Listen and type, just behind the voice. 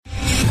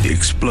The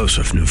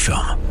explosive new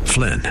film,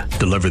 Flynn,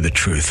 deliver the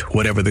truth,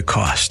 whatever the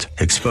cost,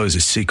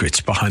 exposes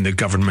secrets behind the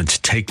government's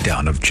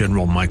takedown of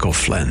General Michael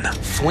Flynn.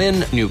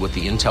 Flynn knew what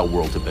the intel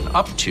world had been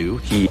up to.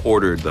 He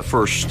ordered the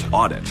first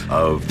audit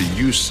of the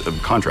use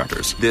of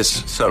contractors.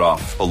 This set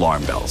off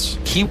alarm bells.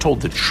 He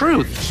told the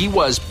truth. He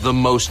was the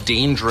most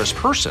dangerous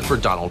person for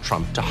Donald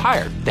Trump to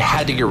hire. They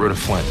had to get rid of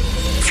Flynn.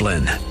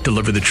 Flynn,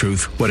 deliver the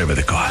truth, whatever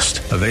the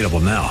cost. Available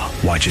now.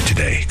 Watch it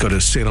today. Go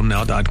to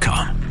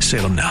salemnow.com.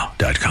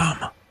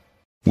 salemnow.com.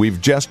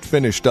 We've just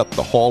finished up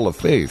the Hall of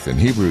Faith in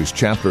Hebrews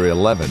chapter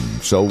 11.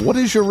 So what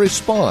is your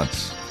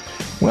response?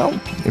 Well,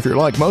 if you're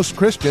like most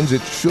Christians,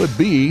 it should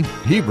be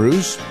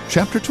Hebrews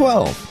chapter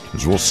 12,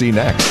 as we'll see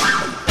next.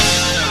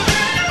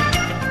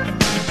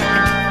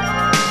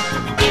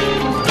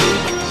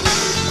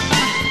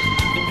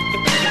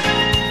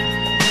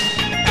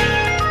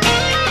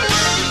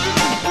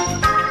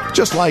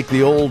 Just like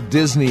the old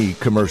Disney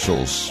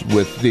commercials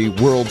with the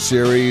World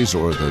Series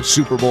or the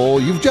Super Bowl.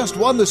 You've just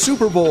won the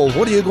Super Bowl.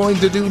 What are you going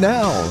to do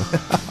now?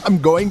 I'm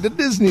going to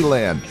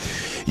Disneyland.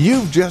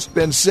 You've just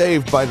been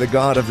saved by the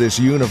God of this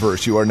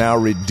universe. You are now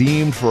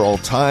redeemed for all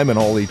time and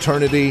all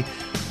eternity.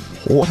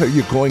 What are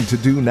you going to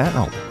do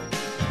now?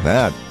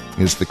 That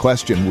is the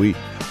question we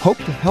hope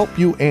to help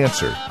you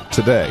answer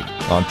today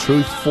on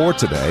Truth for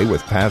Today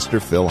with Pastor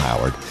Phil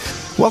Howard.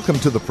 Welcome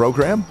to the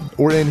program.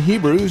 We're in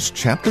Hebrews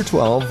chapter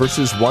 12,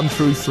 verses 1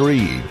 through 3,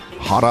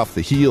 hot off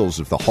the heels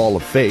of the Hall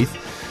of Faith,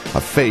 a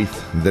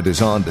faith that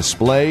is on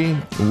display.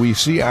 We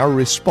see our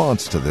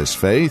response to this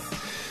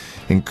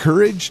faith,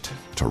 encouraged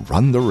to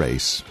run the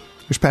race.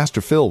 Here's Pastor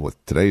Phil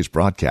with today's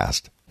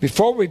broadcast.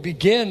 Before we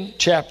begin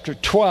chapter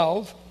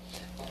 12,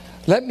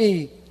 let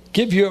me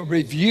give you a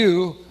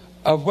review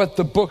of what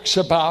the book's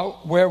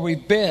about, where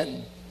we've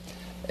been.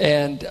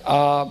 And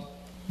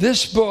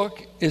this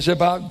book is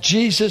about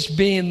Jesus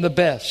being the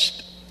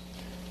best.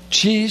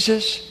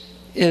 Jesus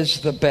is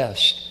the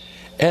best.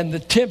 And the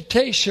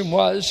temptation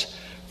was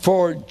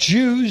for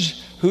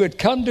Jews who had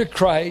come to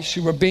Christ,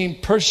 who were being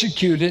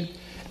persecuted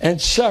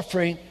and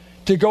suffering,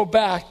 to go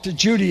back to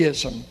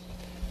Judaism,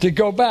 to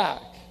go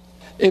back.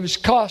 It was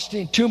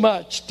costing too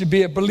much to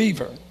be a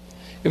believer.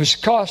 It was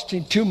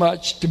costing too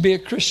much to be a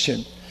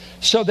Christian.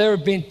 So they were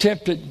being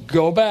tempted,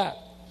 go back,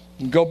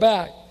 and go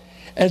back.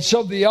 And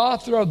so the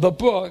author of the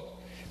book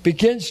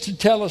begins to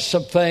tell us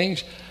some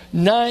things,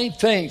 9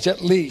 things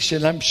at least,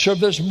 and I'm sure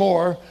there's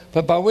more,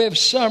 but by way of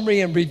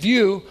summary and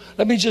review,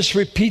 let me just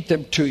repeat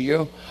them to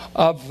you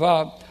of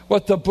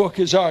what the book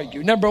is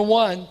arguing. Number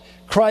 1,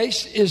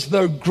 Christ is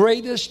the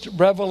greatest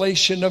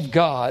revelation of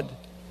God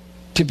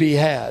to be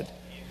had,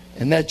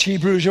 and that's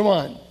Hebrews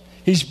 1.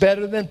 He's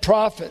better than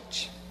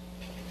prophets.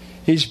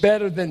 He's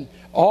better than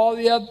all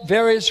the other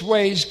various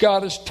ways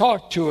God has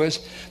talked to us.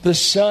 The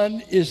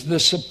Son is the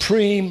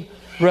supreme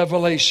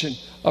revelation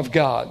of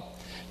God.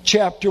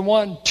 Chapter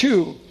 1,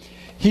 2,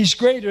 He's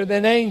greater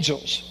than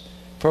angels.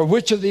 For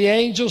which of the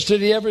angels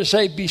did He ever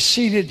say, be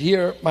seated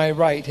here at my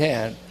right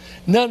hand?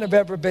 None have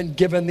ever been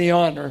given the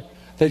honor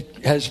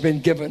that has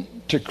been given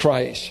to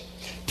Christ.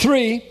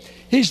 3,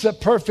 He's the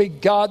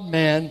perfect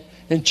God-man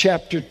in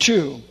chapter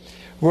 2,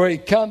 where He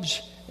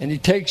comes and He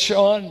takes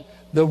on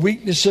the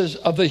weaknesses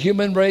of the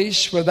human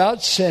race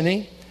without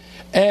sinning,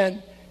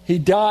 and He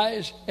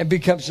dies and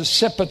becomes a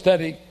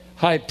sympathetic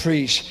high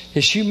priest.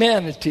 His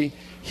humanity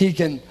He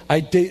can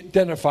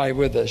identify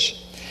with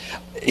us.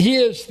 He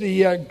is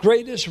the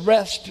greatest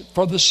rest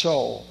for the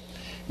soul.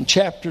 In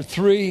chapter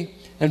 3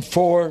 and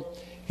 4,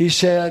 he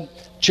said,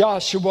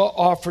 Joshua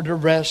offered a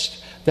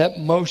rest that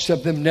most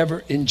of them never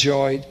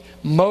enjoyed.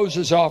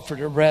 Moses offered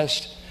a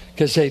rest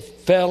because they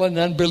fell in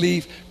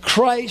unbelief.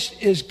 Christ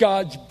is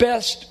God's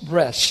best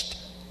rest.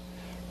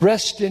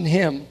 Rest in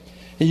Him.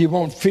 And you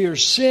won't fear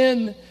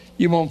sin.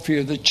 You won't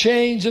fear the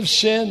chains of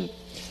sin.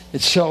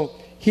 And so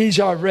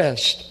He's our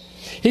rest.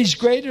 He's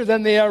greater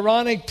than the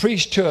Aaronic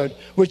priesthood,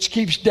 which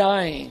keeps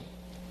dying.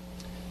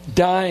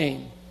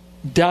 Dying.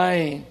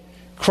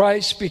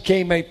 Christ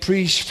became a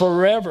priest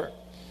forever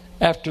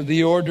after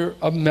the order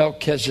of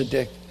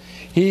Melchizedek.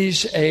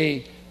 He's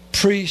a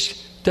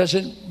priest,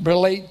 doesn't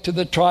relate to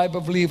the tribe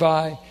of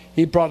Levi.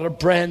 He brought a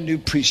brand new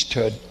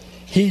priesthood.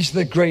 He's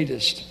the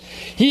greatest.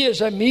 He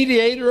is a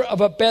mediator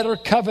of a better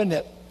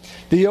covenant.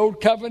 The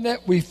old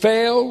covenant, we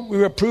failed. We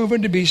were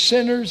proven to be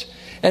sinners.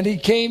 And He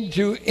came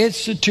to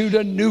institute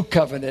a new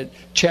covenant,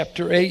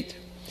 chapter 8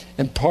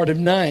 and part of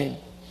 9.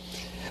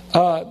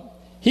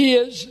 He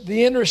is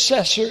the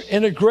intercessor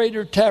in a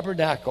greater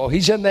tabernacle.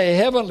 He's in the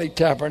heavenly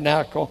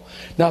tabernacle,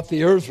 not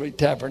the earthly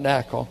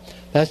tabernacle.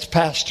 That's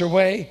passed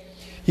away.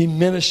 He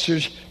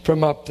ministers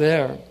from up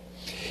there.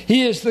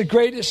 He is the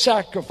greatest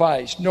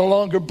sacrifice, no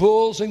longer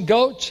bulls and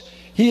goats.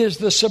 He is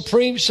the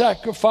supreme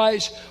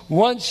sacrifice,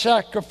 one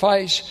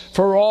sacrifice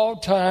for all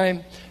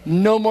time,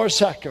 no more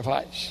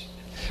sacrifice.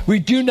 We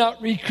do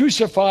not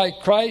re-crucify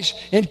Christ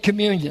in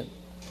communion.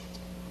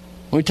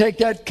 When we take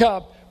that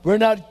cup, we're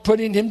not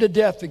putting Him to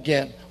death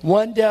again.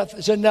 One death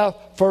is enough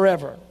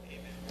forever.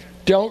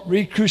 Don't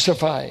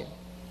re-crucify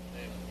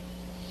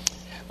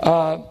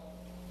Him.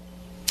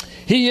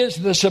 He is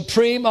the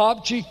supreme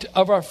object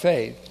of our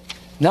faith.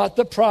 Not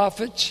the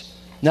prophets,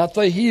 not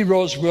the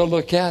heroes we'll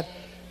look at.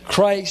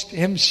 Christ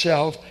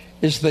himself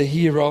is the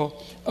hero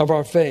of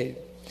our faith.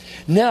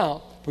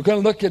 Now, we're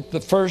going to look at the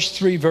first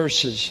 3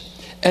 verses.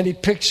 And he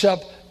picks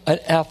up an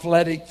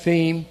athletic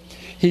theme.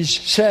 He's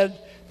said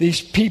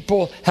these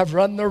people have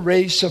run the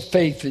race of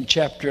faith in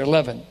chapter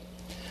 11.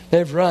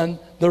 They've run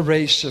the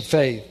race of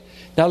faith.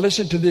 Now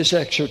listen to this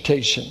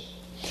exhortation.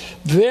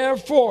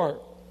 Therefore,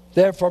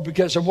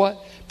 because of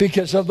what?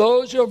 Because of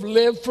those who have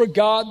lived for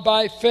God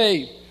by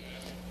faith.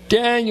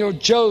 Daniel,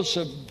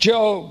 Joseph,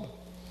 Job,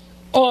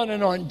 on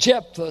and on,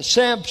 Jephthah,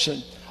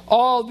 Samson,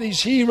 all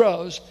these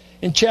heroes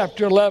in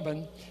chapter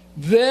 11.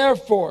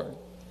 Therefore,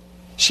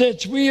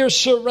 since we are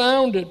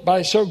surrounded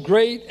by so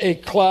great a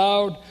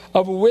cloud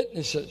of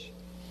witnesses,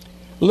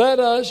 let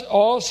us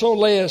also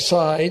lay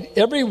aside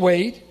every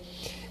weight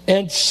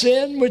and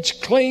sin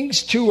which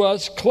clings to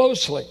us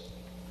closely.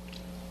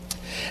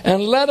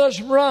 And let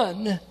us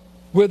run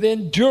with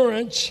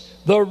endurance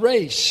the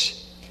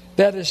race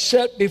that is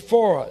set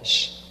before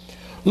us,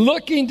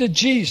 looking to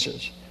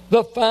Jesus,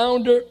 the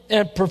founder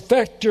and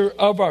perfecter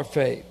of our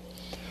faith,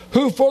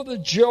 who for the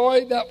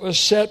joy that was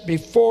set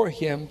before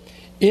him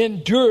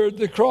endured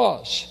the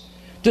cross,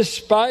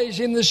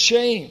 despising the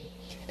shame,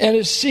 and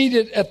is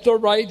seated at the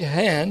right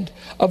hand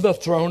of the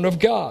throne of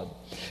God.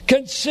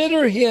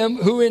 Consider him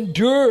who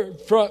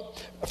endured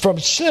from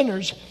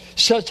sinners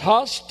such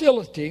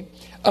hostility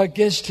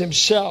against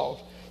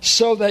himself,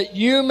 so that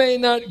you may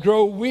not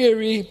grow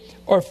weary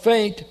or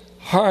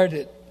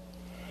faint-hearted.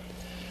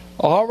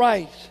 All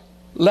right,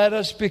 let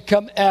us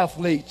become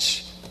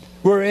athletes.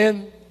 We're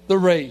in the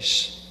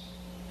race.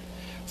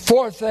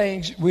 4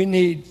 things we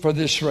need for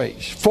this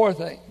race. 4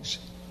 things.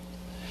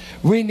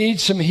 We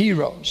need some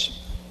heroes.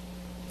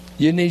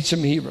 You need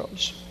some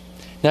heroes.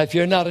 Now, if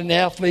you're not an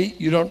athlete,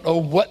 you don't know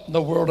what in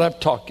the world I'm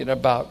talking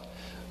about.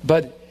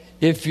 But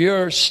if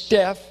you're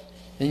Steph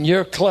and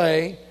you're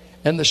Clay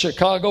and the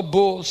Chicago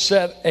Bulls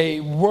set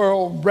a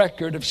world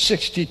record of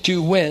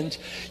 62 wins,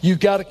 you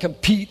got to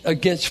compete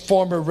against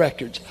former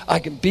records. I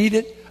can beat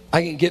it.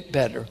 I can get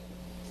better.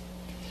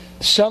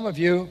 Some of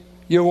you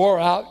wore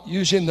out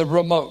using the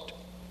remote.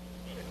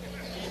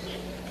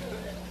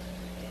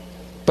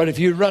 But if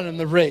you run in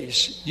the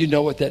race, you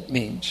know what that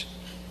means.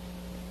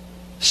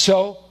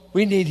 So,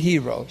 we need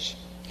heroes.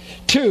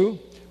 2,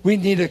 we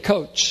need a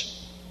coach.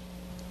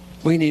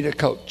 We need a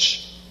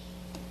coach.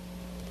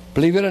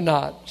 Believe it or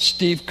not,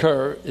 Steve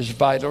Kerr is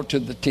vital to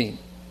the team.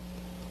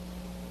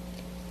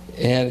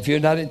 And if you're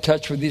not in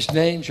touch with these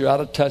names, you're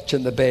out of touch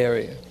in the Bay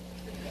Area.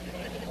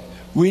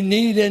 We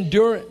need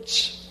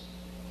endurance.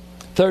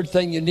 3rd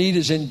thing you need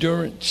is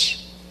endurance.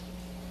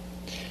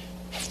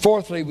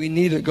 4thly, we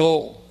need a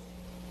goal.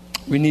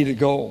 We need a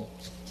goal.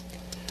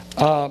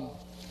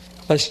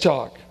 Let's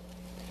talk.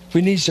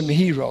 We need some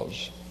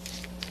heroes.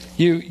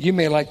 You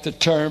may like the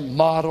term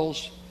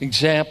models,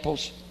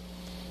 examples.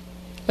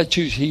 I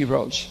choose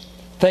heroes.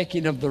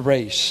 Thinking of the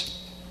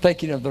race.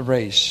 Thinking of the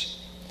race.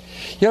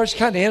 You know, it's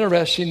kind of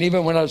interesting,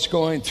 even when I was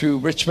going through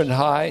Richmond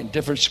High and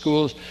different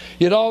schools,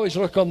 you'd always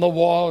look on the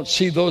wall and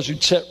see those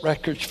who'd set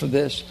records for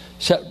this,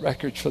 set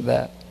records for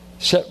that,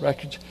 set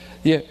records.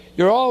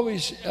 You're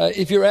always,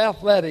 if you're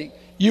athletic,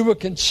 you were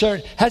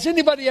concerned. Has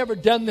anybody ever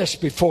done this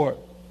before?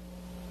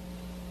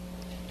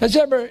 Has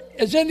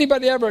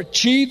anybody ever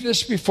achieved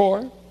this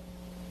before?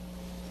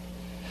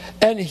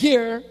 And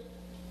here,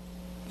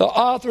 the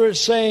author is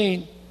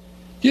saying,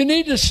 you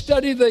need to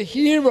study the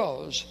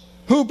heroes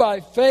who by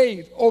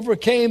faith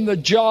overcame the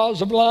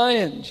jaws of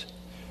lions,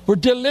 were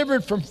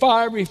delivered from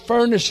fiery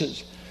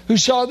furnaces, who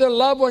saw their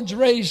loved ones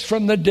raised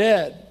from the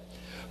dead,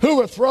 who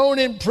were thrown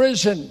in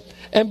prison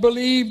and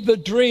believed the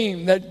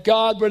dream that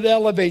God would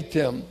elevate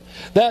them,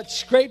 that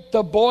scraped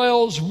the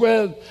boils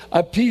with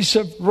a piece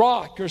of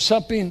rock or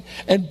something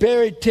and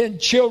buried 10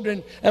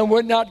 children and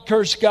would not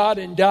curse God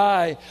and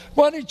die.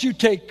 Why don't you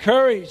take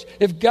courage?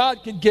 If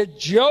God can get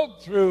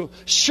Job through,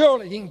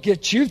 surely he can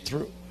get you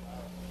through.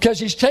 Because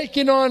he's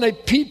taking on a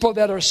people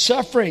that are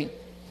suffering,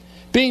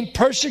 being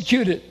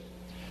persecuted.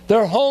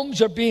 Their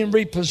homes are being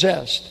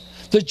repossessed.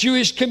 The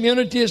Jewish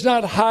community is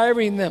not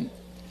hiring them.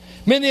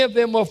 Many of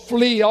them will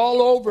flee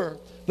all over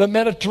the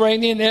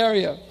Mediterranean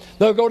area.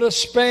 They'll go to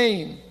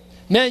Spain.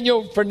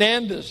 Manuel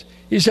Fernandez,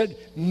 he said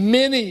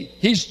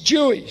he's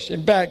Jewish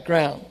in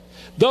background,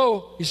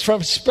 though he's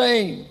from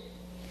Spain.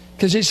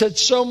 Because he said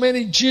so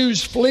many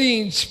Jews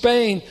fleeing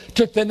Spain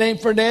took the name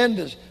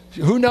Fernandez.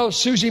 Who knows,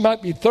 Susie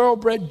might be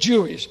thoroughbred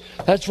Jewish.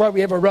 That's why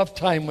we have a rough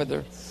time with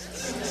her.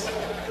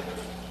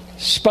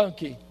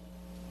 Spunky.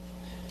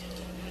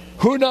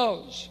 Who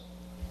knows?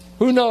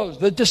 Who knows?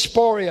 The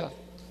dysphoria.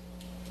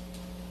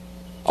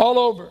 All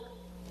over.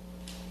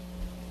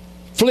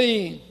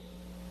 Fleeing.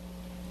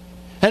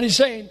 And he's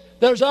saying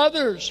there's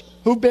others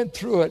who've been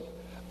through it.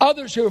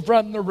 Others who have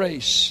run the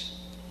race.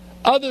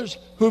 Others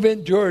who've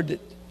endured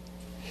it.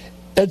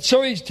 And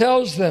so he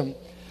tells them,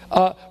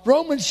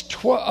 Romans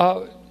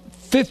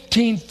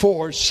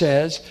 15:4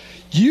 says,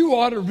 You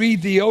ought to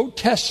read the Old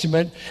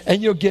Testament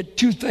and you'll get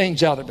two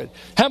things out of it.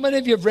 How many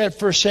of you have read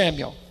 1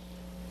 Samuel?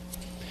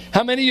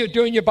 How many of you are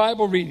doing your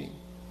Bible reading?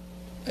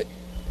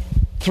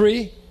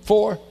 3,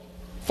 4,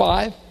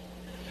 5?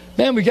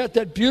 Man, we got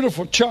that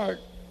beautiful chart.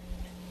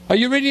 Are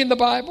you reading the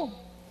Bible?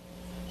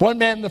 One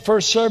man in the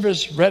first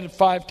service read it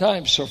 5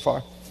 times so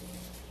far.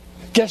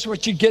 Guess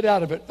what you get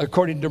out of it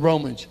according to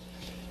Romans?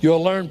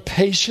 You'll learn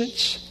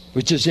patience,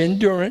 which is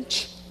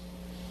endurance,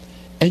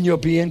 and you'll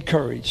be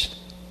encouraged.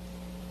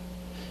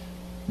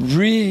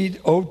 Read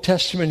Old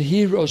Testament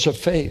heroes of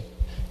faith.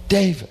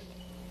 David,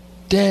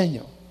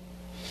 Daniel,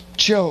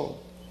 Job,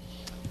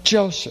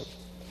 Joseph,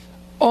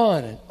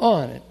 on and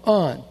on and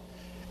on.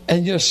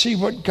 And you'll see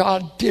what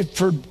God did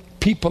for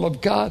people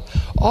of God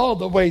all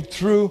the way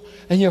through.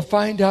 And you'll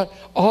find out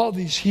all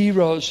these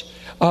heroes.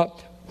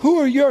 Who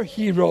are your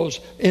heroes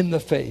in the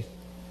faith?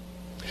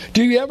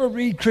 Do you ever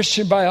read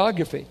Christian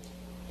biography?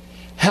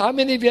 How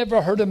many of you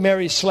ever heard of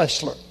Mary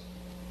Slessor?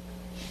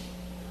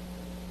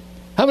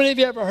 How many of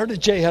you ever heard of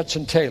J.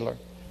 Hudson Taylor?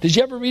 Did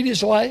you ever read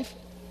his life?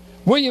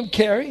 William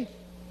Carey?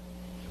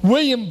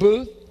 William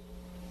Booth?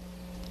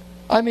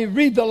 I mean,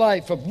 read the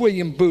life of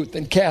William Booth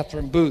and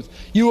Catherine Booth.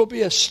 You will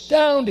be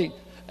astounded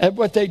at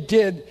what they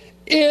did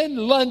in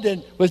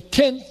London with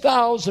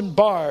 10,000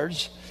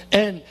 bars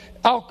and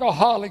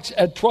alcoholics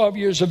at 12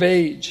 years of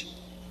age.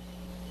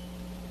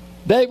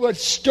 They would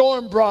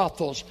storm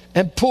brothels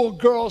and pull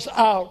girls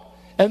out,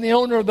 and the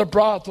owner of the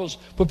brothels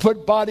would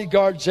put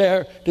bodyguards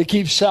there to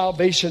keep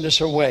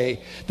salvationists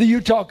away. You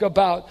talk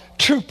about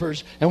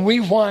troopers, and we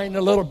whine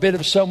a little bit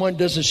if someone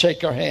doesn't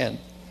shake our hand.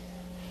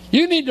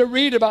 You need to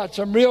read about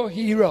some real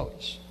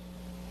heroes.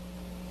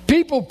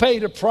 People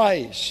paid a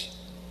price.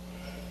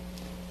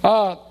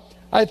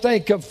 I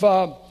think of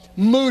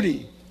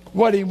Moody,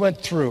 what he went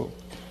through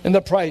and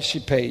the price he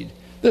paid.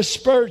 The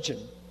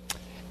Spurgeon.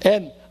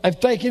 And I'm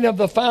thinking of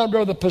the founder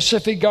of the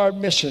Pacific Guard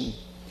Mission,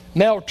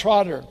 Mel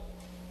Trotter.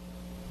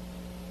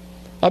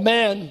 A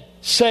man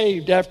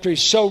saved after he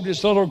sold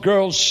his little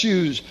girl's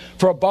shoes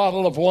for a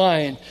bottle of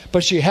wine,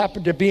 but she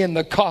happened to be in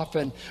the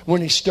coffin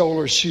when he stole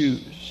her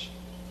shoes.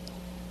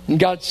 And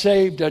God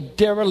saved a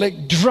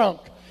derelict drunk,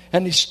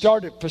 and he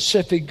started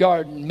Pacific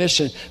Garden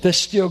Mission that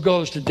still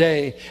goes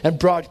today and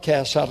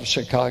broadcasts out of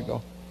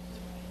Chicago.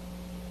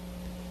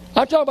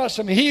 I'm talking about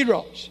some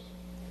heroes.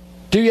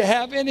 Do you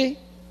have any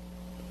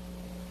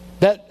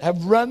that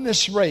have run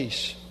this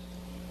race?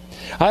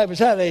 I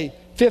was at a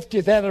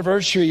 50th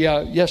anniversary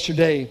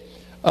yesterday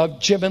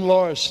of Jim and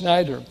Laura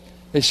Snyder.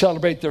 They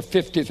celebrate their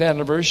 50th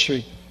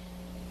anniversary.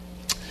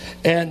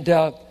 And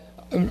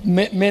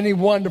many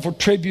wonderful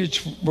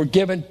tributes were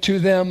given to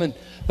them and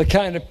the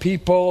kind of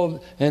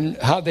people and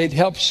how they'd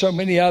helped so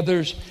many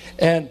others.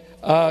 And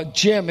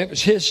Jim, it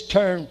was his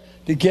turn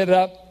to get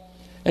up.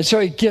 And so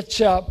he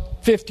gets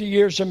up, 50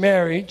 years of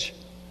marriage,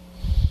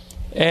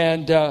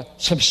 and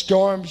some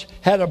storms.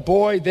 Had a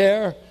boy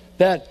there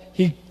that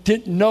he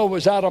didn't know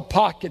was out of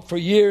pocket for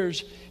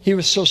years. He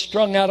was so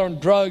strung out on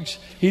drugs,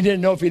 he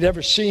didn't know if he'd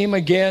ever see him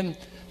again.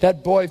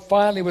 That boy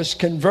finally was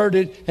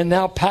converted and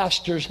now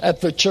pastors at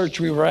the church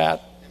we were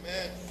at.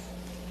 Amen.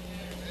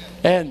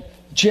 And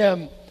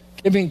Jim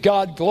giving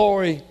God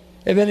glory.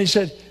 And then he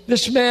said,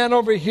 this man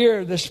over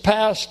here, this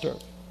pastor,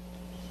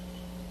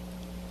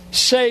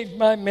 saved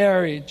my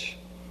marriage.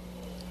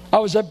 I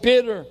was a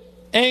bitter,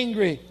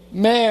 angry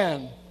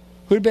man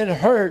who'd been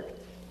hurt,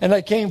 and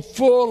I came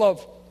full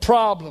of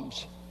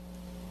problems.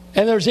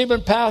 And there's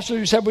even pastors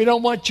who said, we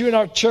don't want you in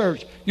our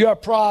church. You're a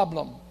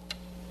problem.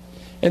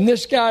 And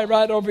this guy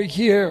right over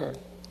here,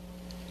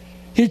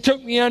 he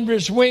took me under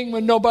his wing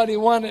when nobody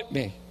wanted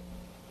me.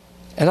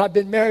 And I've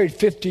been married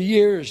 50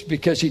 years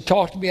because he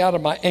talked me out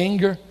of my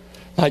anger,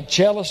 my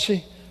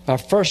jealousy. My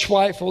first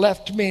wife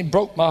left me and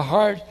broke my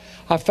heart.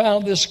 I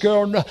found this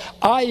girl.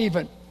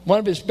 One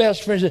of his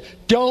best friends said,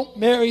 don't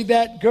marry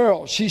that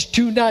girl. She's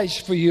too nice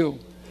for you.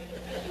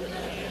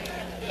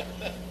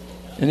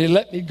 And he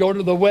let me go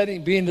to the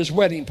wedding, be in his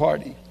wedding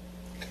party.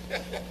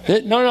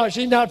 No,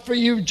 she's not for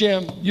you,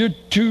 Jim. You're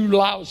too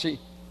lousy.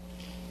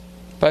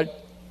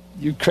 But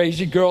you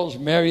crazy girls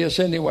marry us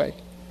anyway.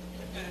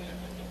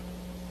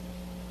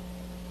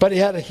 But he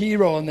had a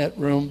hero in that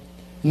room,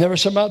 and there were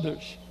some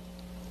others.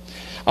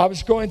 I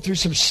was going through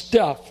some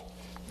stuff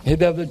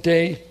the other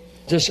day,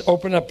 just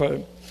opened up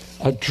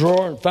a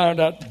drawer and found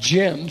out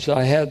gems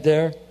I had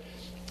there.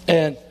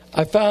 And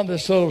I found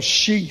this little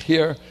sheet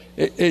here.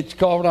 It's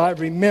called I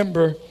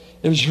Remember.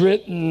 It was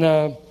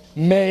written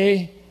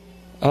May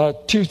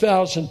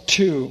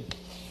 2002.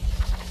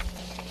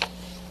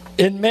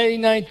 In May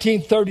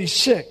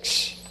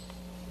 1936,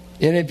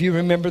 any of you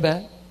remember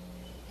that?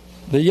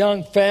 The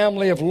young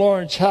family of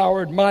Lawrence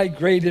Howard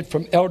migrated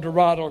from El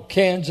Dorado,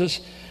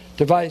 Kansas,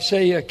 to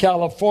Visalia,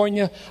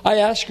 California. I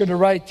asked her to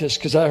write this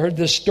because I heard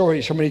this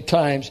story so many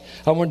times.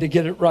 I wanted to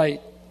get it right.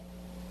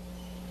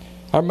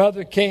 Our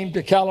mother came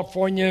to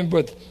California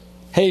with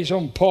Hazel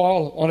and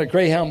Paul on a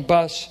Greyhound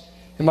bus,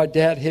 and my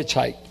dad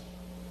hitchhiked.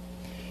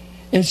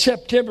 In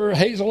September,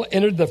 Hazel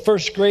entered the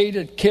first grade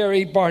at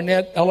Carrie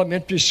Barnett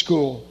Elementary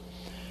School.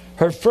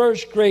 Her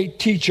first grade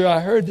teacher,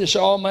 I heard this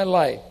all my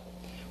life,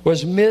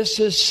 was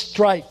Mrs.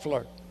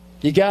 Streifler.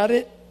 You got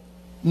it?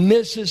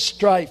 Mrs.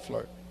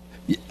 Streifler.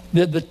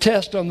 The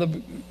test on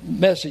the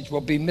message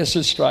will be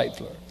Mrs.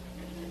 Streifler.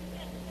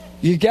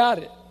 You got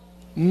it.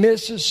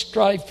 Mrs.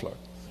 Streifler.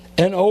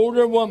 An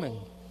older woman.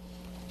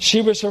 She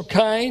was so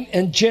kind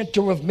and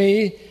gentle with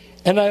me,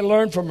 and I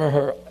learned from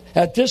her.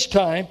 At this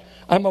time,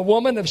 I'm a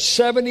woman of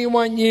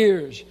 71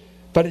 years,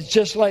 but it's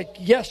just like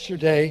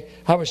yesterday,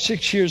 I was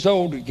 6 years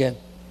old again.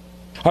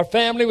 Our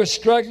family was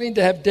struggling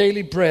to have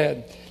daily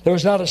bread. There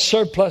was not a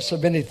surplus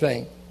of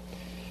anything.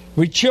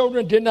 We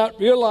children did not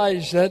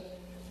realize that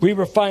we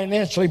were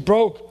financially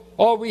broke.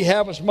 All we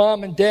had was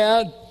mom and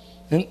dad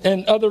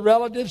and other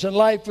relatives, and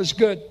life was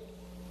good.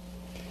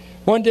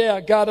 One day I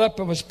got up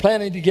and was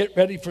planning to get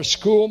ready for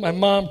school. My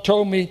mom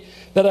told me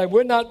that I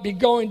would not be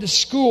going to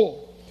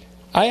school.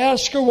 I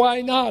asked her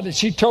why not, and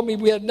she told me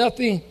we had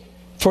nothing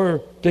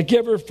to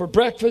give her for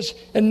breakfast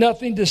and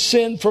nothing to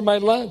send for my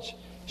lunch.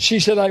 She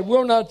said, I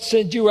will not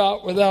send you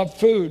out without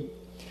food.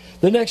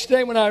 The next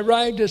day when I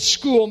arrived at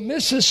school,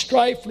 Mrs.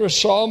 Streifler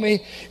saw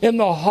me in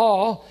the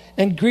hall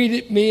and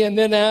greeted me and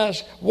then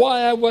asked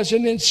why I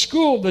wasn't in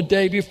school the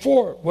day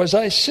before. Was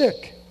I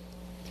sick?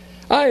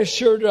 I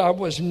assured her I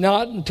was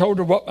not and told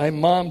her what my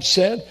mom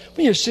said.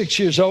 When you're 6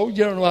 years old,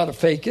 you don't know how to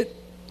fake it.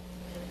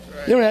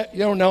 You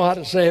don't know how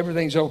to say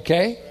everything's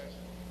okay.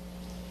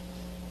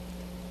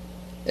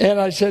 And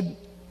I said,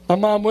 my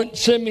mom wouldn't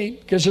send me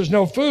because there's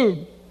no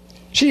food.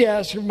 She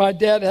asked if my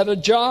dad had a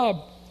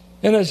job.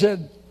 And I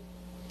said,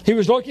 he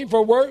was looking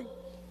for work,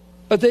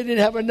 but they didn't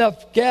have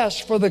enough gas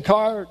for the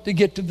car to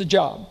get to the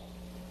job.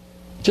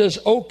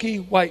 Just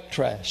oaky white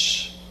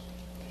trash.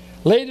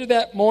 Later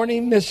that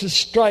morning,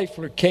 Mrs.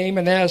 Streifler came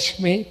and asked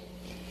me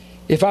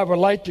if I would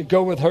like to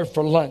go with her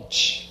for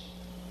lunch.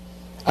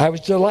 I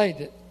was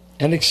delighted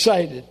and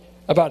excited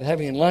about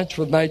having lunch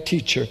with my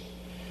teacher.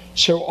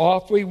 So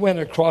off we went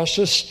across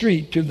the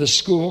street to the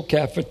school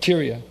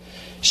cafeteria.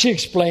 She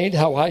explained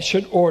how I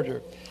should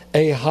order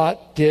a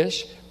hot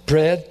dish,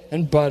 bread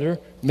and butter,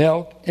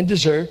 milk and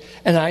dessert.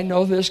 And I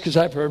know this because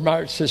I've heard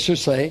my sister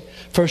say,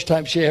 first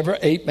time she ever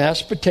ate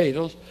mashed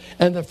potatoes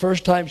and the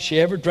first time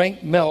she ever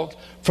drank milk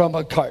from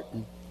a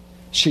carton.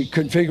 She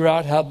couldn't figure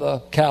out how the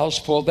cows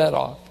pulled that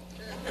off.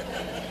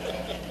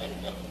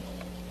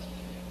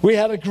 We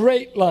had a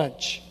great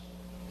lunch.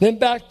 Then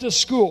back to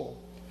school.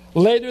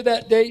 Later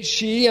that day,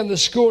 she and the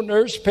school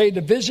nurse paid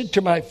a visit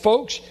to my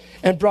folks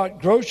and brought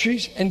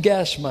groceries and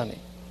gas money.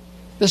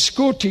 The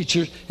school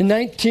teachers in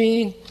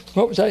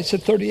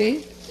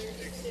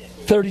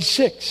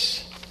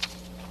 36.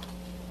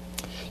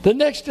 The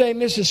next day,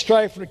 Mrs.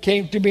 Streifler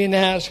came to me and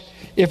asked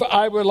if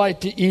I would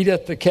like to eat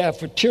at the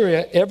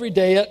cafeteria every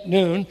day at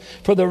noon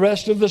for the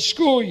rest of the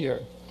school year.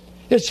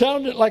 It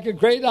sounded like a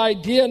great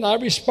idea, and I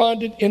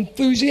responded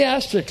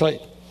enthusiastically.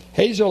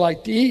 Hazel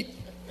liked to eat.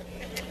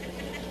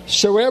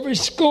 So every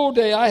school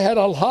day, I had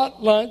a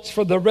hot lunch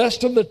for the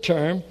rest of the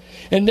term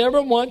and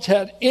never once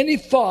had any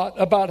thought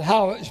about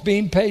how it was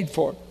being paid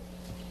for.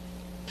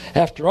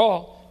 After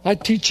all, my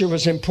teacher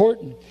was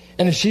important,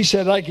 and if she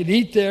said I could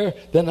eat there,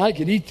 then I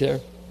could eat there.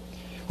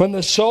 When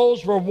the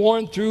soles were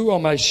worn through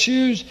on my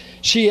shoes,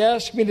 she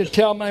asked me to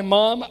tell my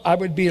mom I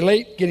would be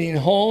late getting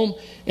home,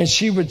 and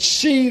she would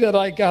see that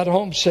I got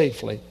home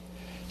safely.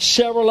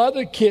 Several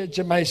other kids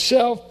and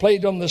myself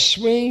played on the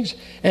swings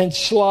and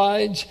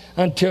slides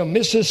until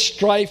Mrs.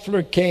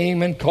 Streifler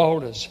came and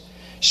called us.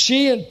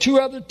 She and two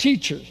other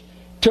teachers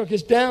took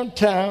us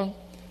downtown,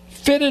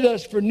 fitted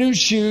us for new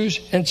shoes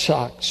and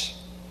socks.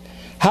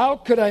 How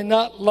could I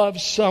not love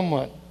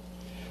someone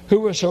who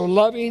was so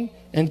loving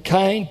and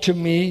kind to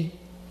me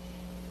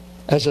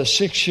as a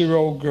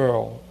 6-year-old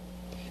girl?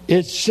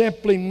 It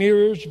simply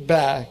mirrors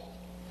back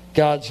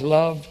God's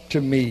love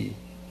to me.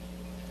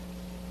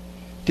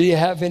 Do you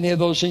have any of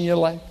those in your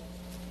life?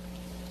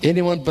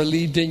 Anyone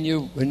believed in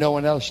you when no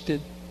one else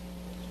did?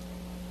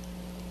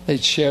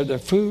 They'd share their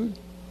food,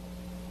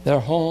 their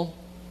home.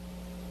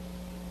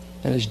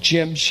 And as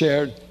Jim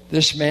shared,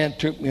 this man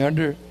took me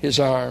under his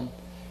arm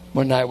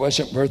when I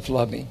wasn't worth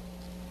loving.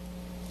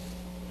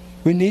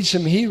 We need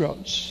some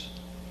heroes.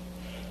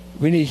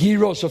 We need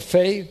heroes of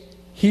faith,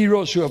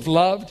 heroes who have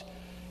loved,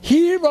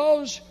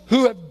 heroes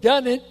who have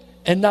done it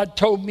and not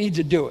told me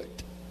to do it.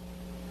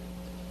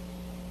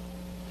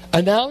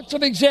 An ounce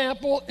of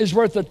example is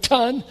worth a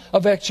ton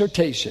of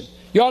exhortation.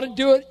 You ought to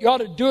do it, you ought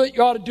to do it,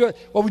 you ought to do it.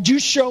 Well, would you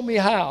show me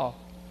how?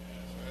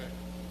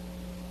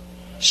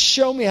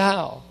 Show me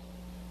how.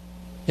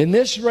 In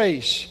this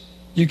race,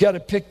 you got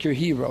to pick your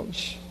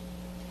heroes.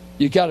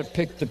 You got to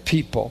pick the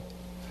people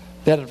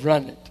that have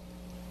run it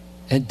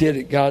and did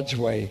it God's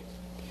way.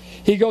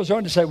 He goes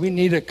on to say, we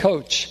need a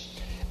coach.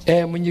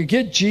 And when you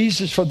get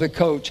Jesus for the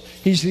coach,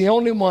 he's the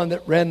only one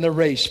that ran the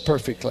race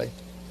perfectly.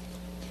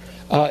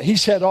 He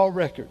set all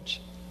records.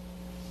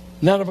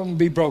 None of them will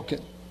be broken.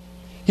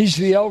 He's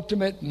the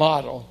ultimate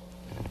model,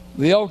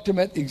 the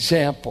ultimate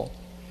example.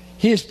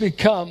 He has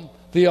become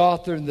the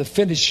author and the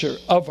finisher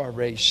of our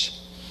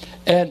race.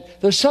 And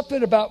there's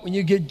something about when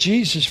you get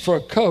Jesus for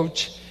a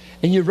coach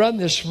and you run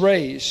this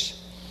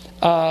race,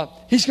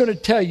 he's going to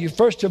tell you,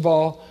 first of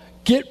all,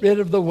 get rid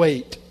of the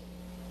weight.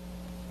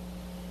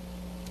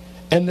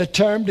 And the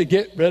term to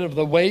get rid of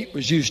the weight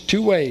was used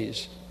two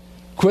ways.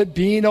 Quit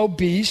being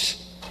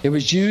obese. It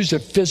was used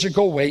of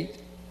physical weight.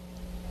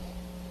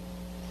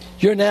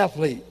 You're an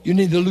athlete. You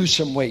need to lose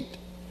some weight.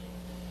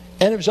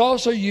 And it was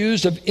also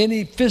used of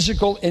any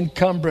physical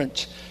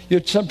encumbrance.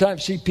 You'd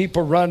sometimes see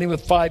people running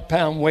with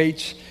 5-pound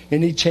weights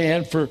in each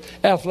hand for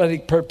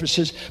athletic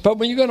purposes. But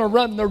when you're going to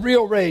run the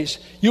real race,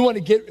 you want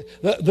to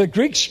get the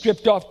Greeks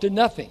stripped off to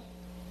nothing.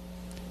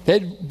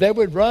 They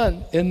would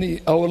run in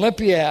the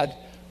Olympiad.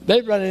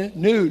 They'd run in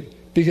nude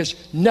because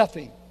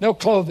nothing, no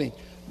clothing.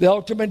 The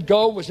ultimate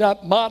goal was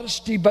not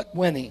modesty but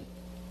winning.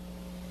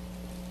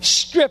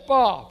 Strip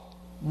off,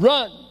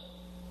 run,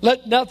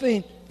 let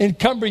nothing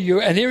encumber you.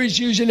 And here he's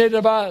using it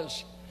of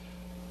us.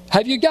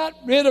 Have you got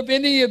rid of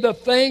any of the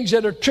things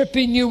that are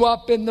tripping you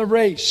up in the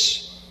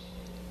race?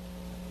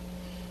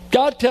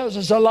 God tells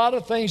us a lot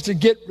of things to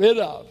get rid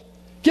of.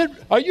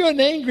 Are you an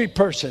angry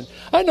person?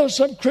 I know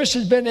some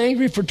Christians have been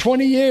angry for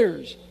 20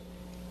 years.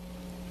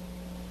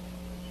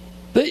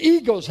 The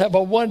Eagles have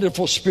a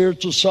wonderful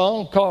spiritual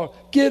song called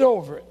Get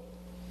Over It.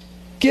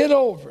 Get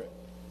over it.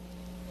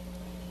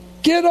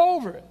 Get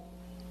over it.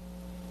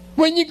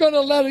 When are you going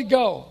to let it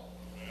go?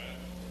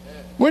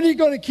 When are you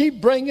going to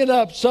keep bringing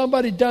up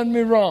somebody done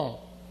me wrong?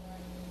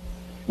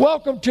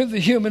 Welcome to the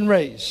human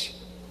race.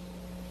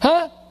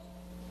 Huh?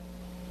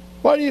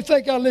 Why do you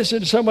think I listen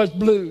to so much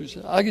blues?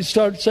 I can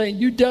start saying,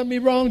 you done me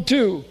wrong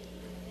too.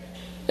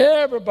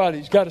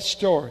 Everybody's got a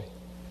story.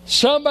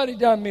 Somebody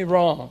done me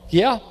wrong.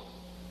 Yeah,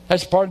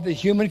 that's part of the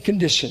human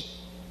condition.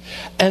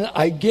 And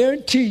I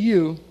guarantee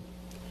you,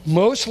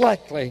 most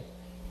likely,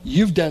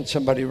 you've done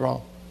somebody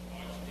wrong.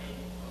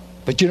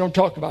 But you don't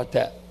talk about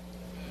that.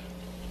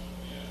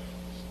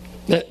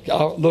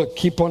 Look,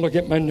 keep on looking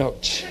at my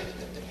notes.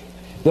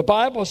 The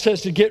Bible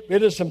says to get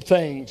rid of some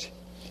things.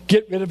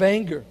 Get rid of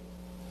anger.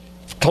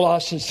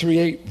 Colossians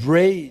 3:8,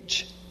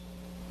 rage,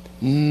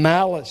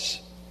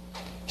 malice,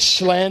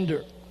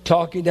 slander,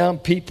 talking down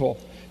people,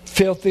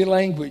 filthy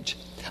language.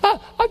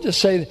 I'll just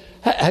say,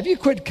 have you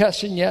quit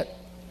cussing yet?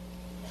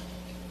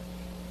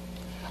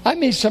 I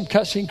meet some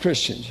cussing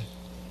Christians.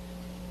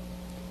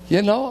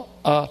 You know,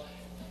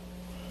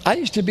 I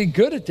used to be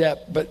good at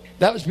that, but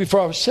that was before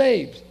I was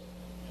saved.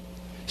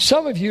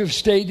 Some of you have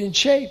stayed in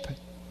shape.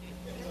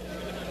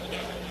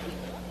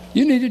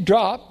 You need to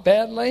drop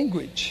bad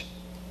language.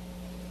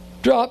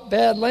 Drop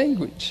bad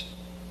language.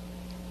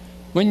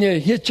 When you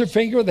hit your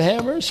finger with a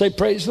hammer, say,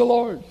 praise the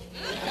Lord.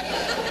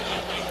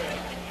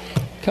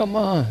 Come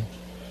on.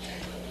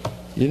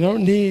 You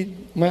don't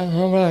need, well,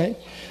 all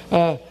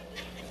right.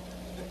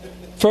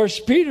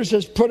 First Peter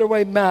says, put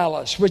away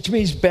malice, which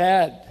means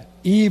bad,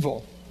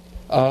 evil,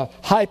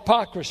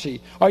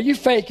 hypocrisy. Are you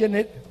faking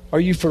it? Or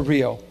are you for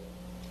real?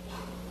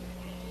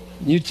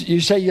 You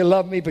say you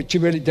love me, but you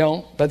really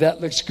don't. But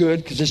that looks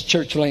good because it's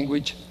church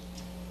language.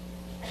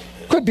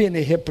 Quit being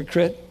a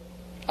hypocrite.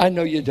 I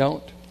know you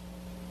don't.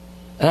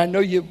 And I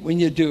know you when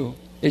you do.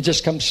 It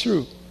just comes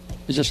through.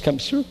 It just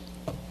comes through.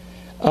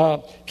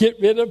 Get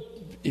rid of,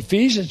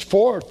 Ephesians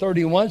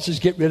 4:31 says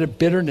get rid of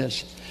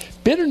bitterness.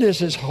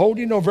 Bitterness is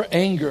holding over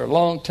anger a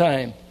long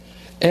time.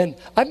 And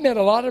I've met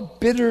a lot of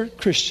bitter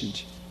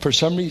Christians for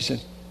some reason.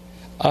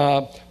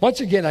 Once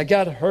again, I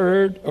got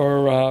hurt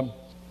or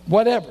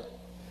whatever.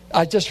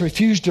 I just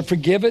refuse to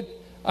forgive it.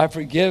 I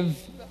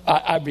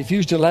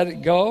refuse to let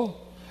it go.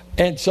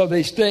 And so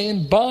they stay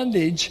in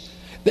bondage.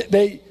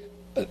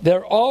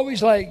 They're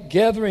always like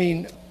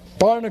gathering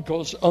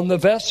barnacles on the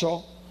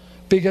vessel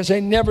because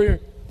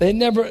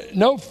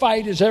no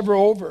fight is ever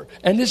over.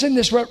 And isn't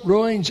this what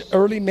ruins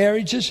early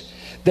marriages?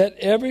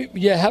 That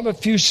you have a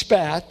few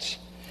spats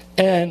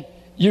and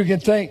you can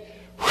think,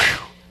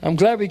 whew, I'm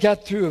glad we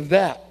got through of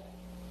that.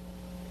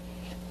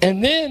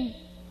 And then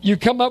you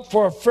come up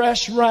for a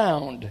fresh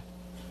round.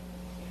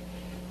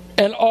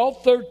 And all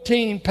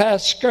 13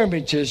 past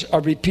skirmishes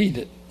are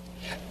repeated.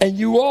 And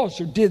you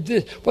also did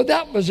this. Well,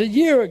 that was a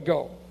year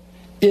ago.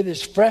 It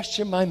is fresh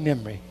in my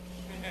memory.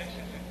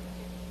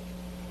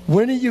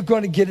 When are you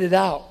going to get it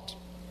out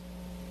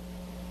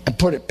and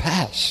put it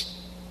past?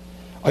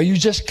 Are you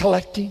just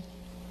collecting?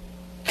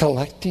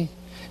 Collecting?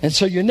 And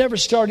so you're never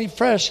starting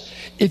fresh.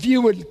 If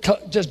you would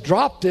just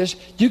drop this,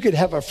 you could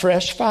have a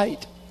fresh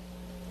fight.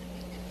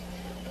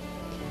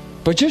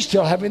 But you're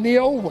still having the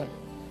old one.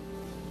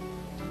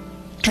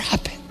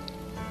 Drop it.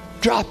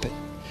 Drop it.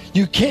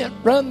 You can't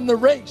run the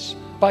race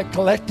by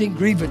collecting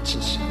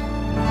grievances.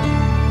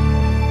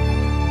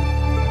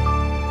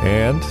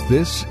 And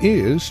this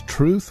is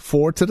Truth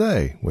for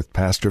Today with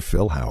Pastor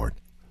Phil Howard,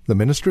 the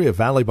ministry of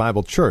Valley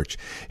Bible Church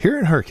here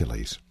in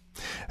Hercules.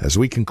 As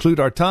we conclude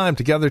our time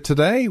together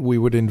today, we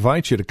would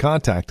invite you to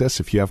contact us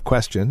if you have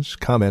questions,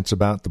 comments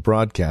about the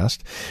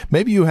broadcast.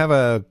 Maybe you have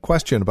a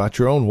question about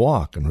your own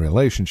walk and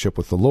relationship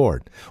with the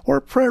Lord, or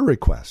a prayer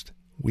request.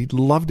 We'd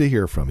love to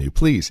hear from you.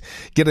 Please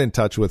get in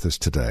touch with us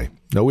today.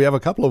 Now, we have a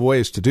couple of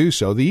ways to do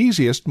so. The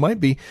easiest might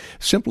be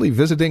simply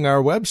visiting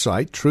our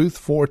website,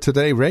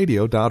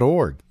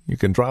 truthfortodayradio.org. You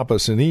can drop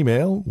us an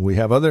email. We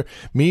have other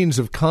means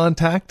of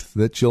contact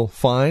that you'll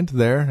find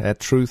there at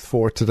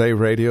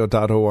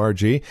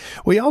truthfortodayradio.org.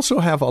 We also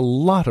have a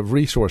lot of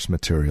resource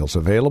materials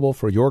available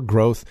for your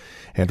growth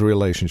and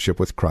relationship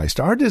with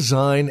Christ. Our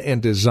design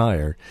and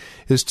desire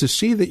is to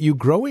see that you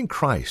grow in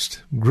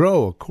Christ,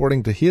 grow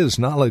according to His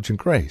knowledge and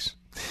grace.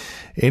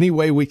 Any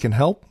way we can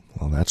help,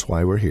 well, that's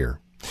why we're here.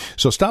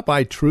 So stop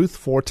by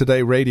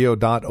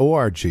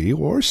truthfortodayradio.org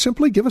or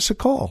simply give us a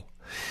call.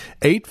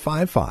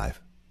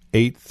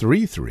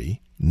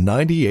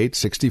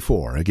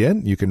 855-833-9864.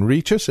 Again, you can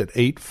reach us at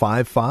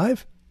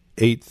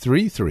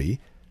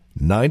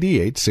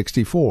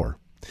 855-833-9864.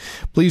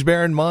 Please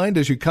bear in mind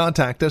as you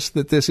contact us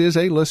that this is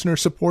a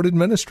listener-supported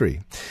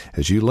ministry.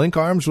 As you link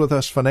arms with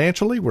us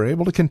financially, we're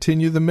able to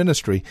continue the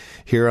ministry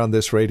here on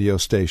this radio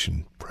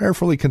station.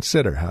 Prayerfully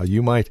consider how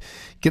you might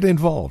get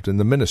involved in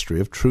the ministry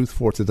of Truth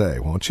for Today,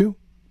 won't you?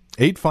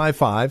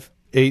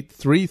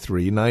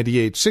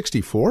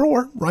 855-833-9864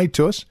 or write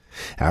to us.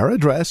 Our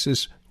address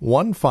is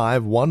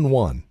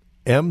 1511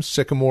 M.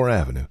 Sycamore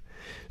Avenue,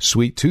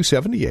 Suite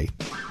 278,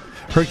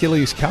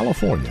 Hercules,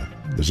 California.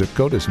 The zip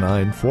code is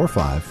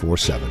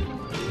 94547.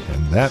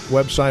 And that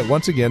website,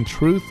 once again,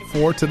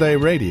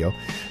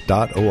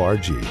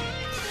 truthfortodayradio.org.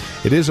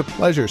 It is a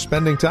pleasure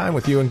spending time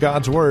with you in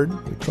God's Word.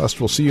 We trust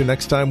we'll see you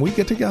next time we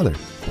get together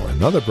for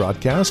another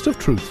broadcast of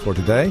Truth for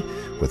Today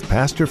with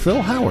Pastor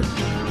Phil Howard.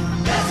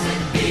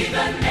 Blessed be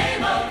the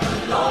name of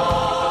the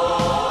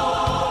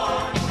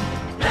Lord.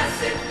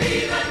 Blessed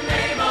be the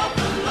name of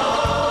the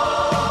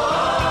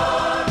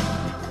Lord.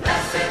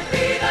 Blessed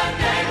be the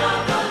name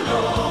of the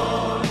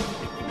Lord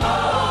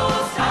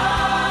Most High.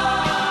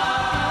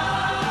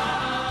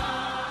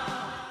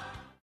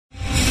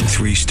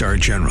 3-star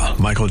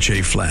General Michael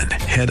J. Flynn,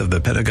 head of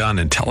the Pentagon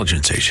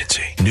Intelligence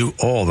Agency, knew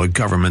all the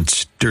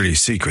government's dirty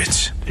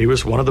secrets. He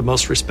was one of the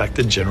most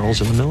respected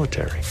generals in the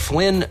military.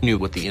 Flynn knew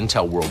what the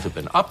intel world had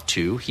been up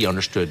to. He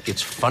understood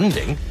its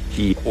funding.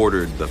 He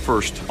ordered the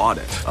first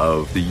audit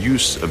of the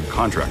use of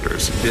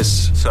contractors.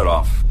 This set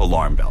off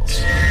alarm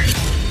bells.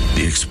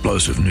 The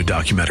explosive new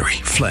documentary,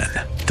 Flynn,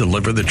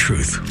 Deliver the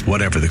Truth,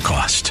 Whatever the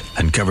Cost,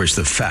 uncovers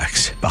the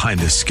facts behind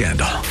this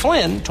scandal.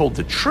 Flynn told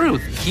the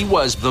truth. He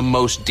was the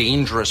most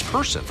dangerous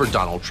person for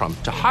Donald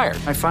Trump to hire.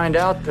 I find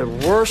out the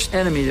worst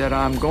enemy that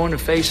I'm going to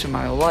face in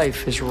my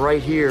life is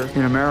right here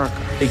in America.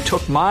 They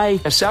took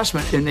my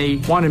assessment and they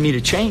wanted me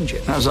to change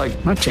it. And I was like,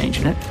 I'm not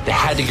changing it. They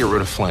had to get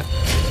rid of Flynn.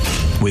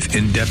 With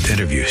in-depth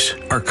interviews,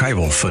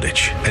 archival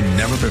footage, and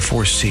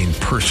never-before-seen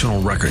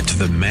personal records of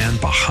the man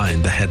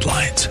behind the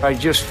headlines. I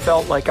just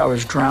felt like I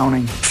was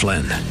drowning.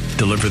 Flynn,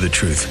 Deliver the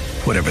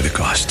Truth, Whatever the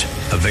Cost.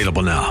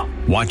 Available now.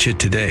 Watch it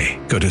today.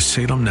 Go to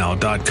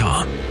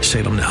salemnow.com.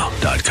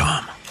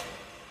 salemnow.com.